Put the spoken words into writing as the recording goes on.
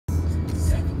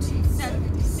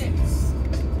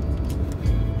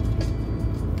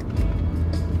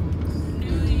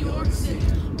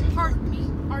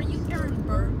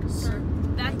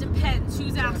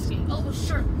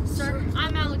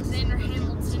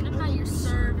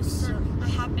service, sir. I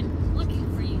have been looking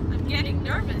for you. I'm getting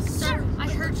nervous. Sir, I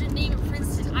heard your name at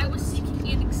Princeton. I was seeking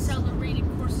an accelerated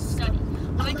course of study.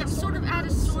 But I got sort of out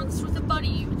of sorts with a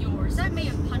buddy of yours. I may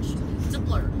have punched him. It's a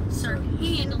blur. Sir,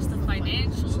 he handles the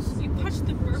financials. You punched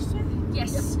the bursar?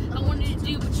 Yes, I wanted to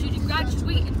do what you did,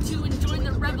 graduate and to join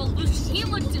the revolution. He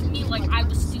looked at me like I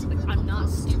was stupid. I'm not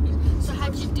stupid. So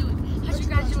how'd you do it? How'd you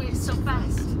graduate so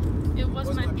fast? It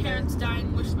was my parents'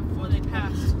 dying wish before they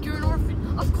passed. You're an orphan.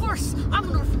 Of course, I'm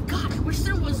an orphan. God, I wish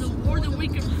there was a war that we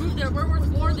could prove that we're worth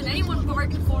more than anyone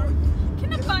bargained for.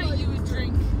 Can I buy you a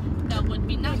drink? That would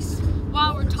be nice.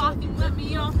 While we're talking, let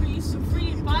me offer you some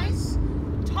free advice.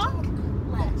 Talk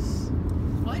less.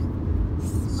 What?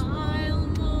 Smile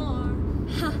more.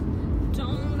 Huh.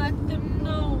 Don't let them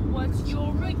know what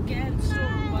you're against or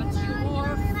what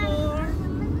you're for.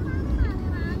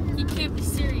 You can't be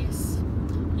serious.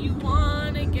 You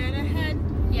wanna get ahead?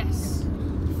 Yes.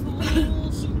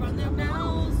 Fools who run their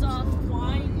mouths off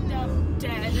wind up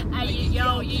dead. Hey,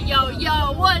 yo,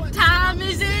 what time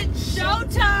is it?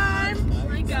 Showtime!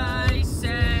 My guy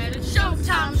said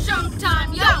Showtime,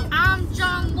 yo! I'm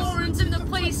John Lawrence in the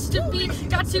place to be.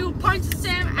 Got 2 pints of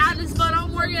Sam Adams, but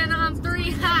I'm working on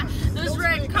 3. Ha! Those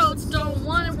red coats don't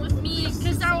want it with me,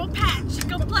 cause I will patch and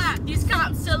go plat. These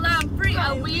cops till I'm free.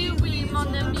 Oui,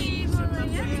 mon ami.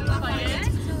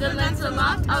 The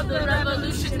Lancelot of the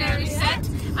revolutionary set.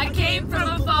 I came from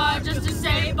afar just to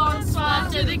say bonsoir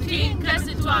to the king. Cause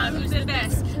c'est toi who's the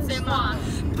best, c'est moi.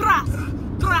 Brah!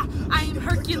 I am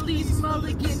Hercules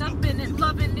Mulligan, I've been in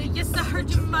loving it. Yes, I heard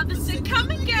your mother say,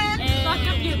 come again. Hey. Lock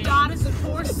up your daughters and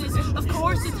horses. Of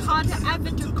course, it's hard to have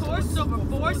intercourse over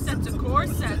 4 sets of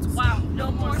corsets. Wow, No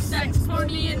more sex, pour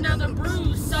me another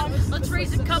bruise, son. Let's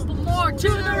raise a couple more to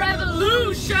the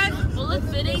revolution. Well,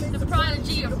 if it ain't the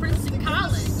prodigy of Princeton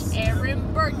College,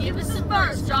 Aaron Burr, give us a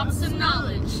verse, drop some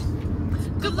knowledge.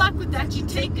 good luck with that, you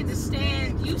taking a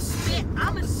stand. You spit,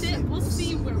 I'ma sit, we'll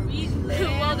see where we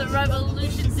land. Well, the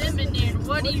revolution's imminent,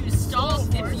 what do you stall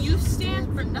for? If you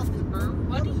stand for nothing, Burr,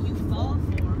 what do you fall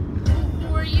for?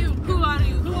 Who are you? Who are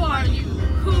you? Who are you?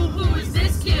 Who is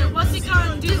this kid? What's he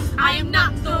gonna do? I am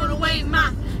not throwing away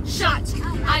my shot.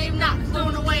 I am not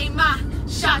throwing away my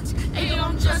shot. Hey,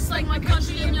 I'm just like my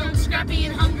country, I'm young, scrappy,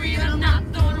 and hungry, and I'm not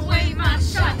throwing away my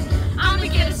shot. I'm gonna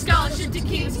get a scholarship to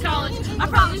King's College. I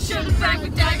probably should have back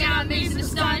with that, got amazed and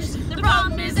astonished. The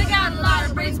problem is I got a lot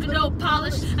of brains but no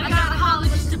polish. I gotta holler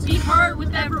just to be heard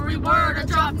with every word. I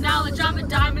drop knowledge, I'm a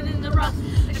diamond in the rough.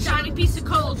 A shiny piece of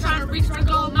coal, trying to reach my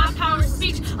goal. My power of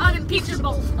speech,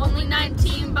 unimpeachable. Only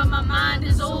 19, but my mind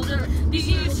is older. These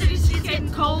universities are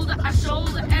getting colder. I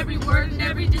shoulder every word and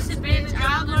every disadvantage.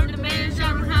 I've learned to manage.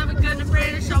 I don't have a gun to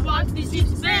brandish. I watch these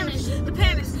youths vanish. The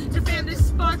panic to fan this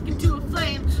spark into a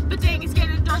flame. But dang, it's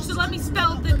getting dark, so let me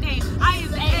spell the name. I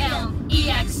am A-L-E-X-A-N-D-E-R.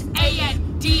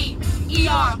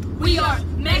 We are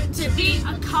meant to be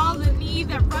a colony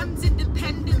that runs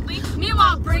independently.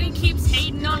 Meanwhile, Britain keeps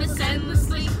hating on us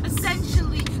endlessly.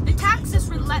 Essentially, they tax us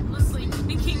relentlessly.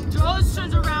 And King George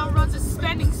turns around, runs a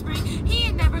spending spree. He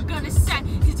ain't never gonna set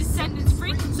his descendants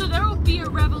free. So there will be a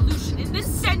revolution in this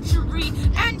century.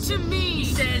 And to me, he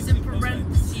says in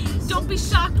parentheses, don't be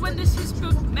shocked when this history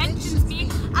book mentions me.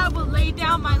 I will lay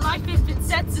down my life if it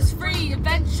sets us free.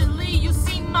 Eventually, you'll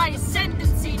see my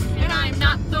ascendancy. And I am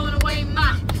not throwing away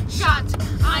my shot.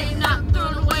 I am not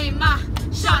throwing away my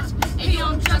shot. And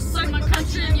I'm just like my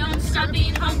country, I'm young, scrappy,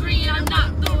 and hungry, and I'm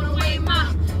not throwing away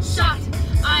my shot.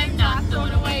 I am not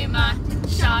throwing away my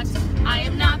shot. I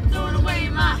am not throwing away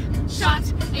my shot.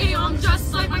 And I'm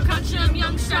just like my country, I'm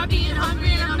young, scrappy, and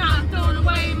hungry, and I'm not throwing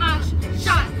away my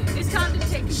shot. It's time to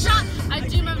take a shot. I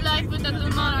dream of life without the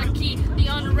monarchy. The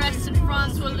unrest in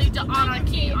France will lead to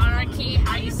anarchy. Anarchy,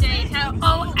 how you say it? Hell,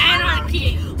 oh,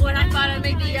 anarchy. When I thought I'd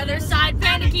make the other side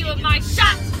panicky with my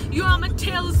shots. You are my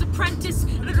tailor's apprentice,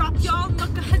 and I drop y'all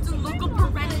knuckleheads and local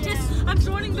parentis. I'm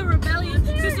joining the rebellion,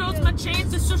 cause it's my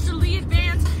chance to socially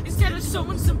advance. Instead of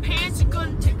sewing some pants, you're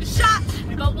gonna take a shot.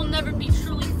 But we'll never be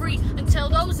truly free until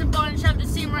those in bondage have the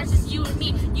same rights as you and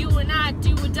me. You and I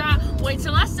do or die. Wait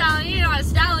till I stallion on a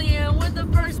stallion with the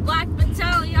first black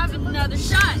battalion. I have another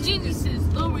shot. Geniuses,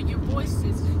 lower your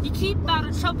voices. You keep out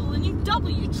of trouble and you double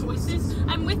your choices.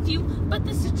 I'm with you, but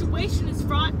the situation is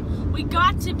fraught. We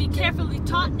got to be carefully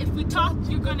taught. If we talk,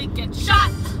 you're gonna get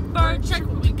shot. Bird, check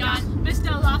what we got.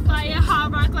 Mr. Lafayette,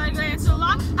 hard rock like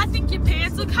Lancelot. I think your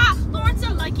pants look hot. Lawrence,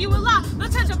 I like you a lot.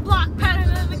 Let's touch a block, better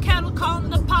than the kettle calling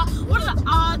the pot. What are the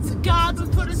odds of God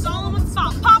would put us all in one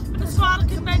spot? Pop in a swat of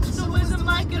conventionalism,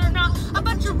 like it or not. A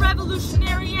bunch of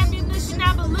revolutionary ammunition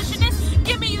abolitionists.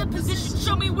 Give me the position,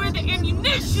 show me where the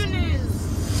ammunition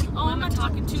is. Oh, am I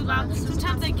talking too loud?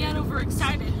 Sometimes I get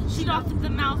overexcited. Shoot off at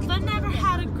the mouth. I never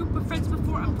had a group of friends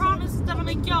before. I promise that I'll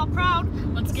make y'all proud.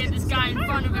 Let's get this guy in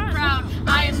front of a crowd.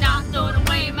 I am not throwing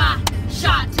away my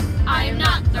shot. I am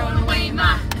not throwing away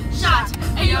my shot.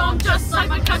 Hey yo, I'm just like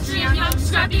my country. I'm young,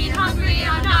 scrappy, and hungry.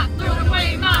 I'm not throwing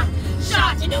away my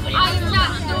shot. I am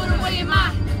not throwing away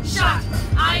my shot.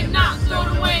 I am not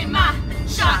throwing away my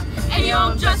shot. Hey yo,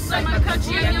 I'm just like my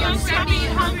country. I'm young, scrappy,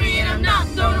 and hungry, and I'm not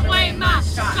throwing away my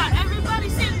shot. Everybody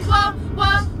sing Whoa,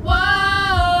 whoa, whoa.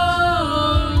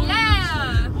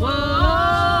 Yeah. whoa.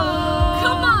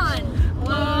 Come on.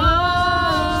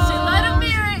 Whoa. So let them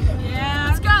hear it. Yeah.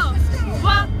 Let's go.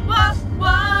 Whoa, whoa,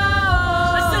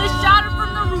 whoa. Let's do a shout it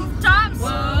from the rooftops.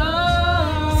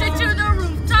 Whoa. Say to the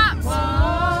rooftops. Whoa.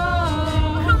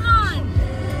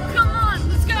 Come on,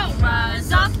 let's go.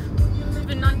 Rise up,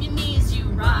 even on your knees, you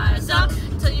rise up.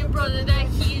 Tell your brother that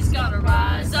he's gotta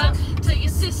rise up. Tell your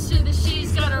sister that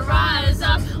she's gotta rise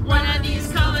up. One of these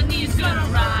colonies gonna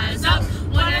rise up.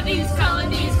 One of these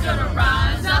colonies gonna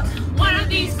rise up. One of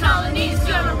these colonies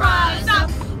gonna rise up.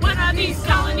 One of these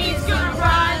colonies gonna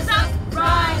rise up.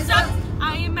 Rise up.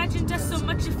 I imagine death so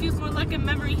much it feels more like a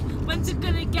memory. When's it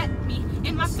gonna get me?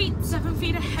 In my feet, 7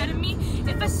 feet ahead of me.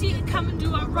 If I see it coming,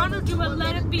 do I run or do I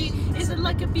let it be? Is it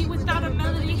like a beat without a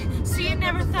melody? See, I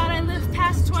never thought I'd live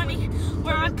past 20.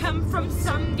 Where I come from,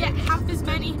 some get half as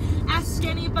many. Ask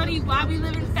anybody why we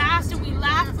living fast and we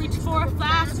laugh. Reach for a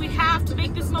flash, we have to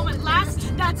make this moment last.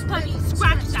 That's plenty,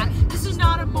 scratch that. This is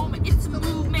not a moment, it's a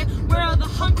movement. Where are the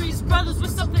hungriest brothers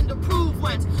with something to prove?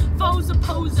 When foes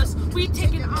oppose us, we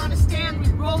take an honest stand.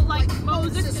 We roll like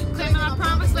Moses, claiming our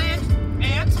promised land.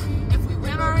 And if we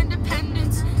win our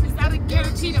independence, is that a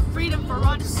guarantee of freedom for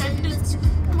our descendants?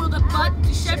 Will the blood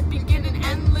be shed begin an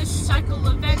endless cycle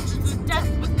of vengeance with death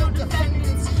with no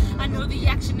defendants? I know the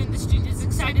action in the street is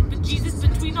excited, but Jesus,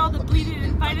 between all the bleeding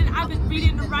and fighting, I've been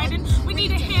reading and writing. We need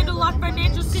to handle our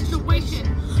financial situation.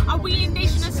 Are we a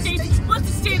nation of states? What's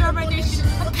the state of our nation?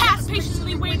 A caste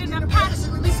patiently waiting and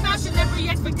passionately smashing every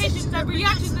expectation, every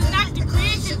action, and act of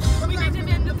creation. We need to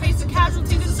end the face of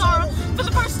casualties and sorrow. For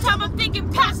the first time, I'm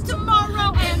thinking past tomorrow.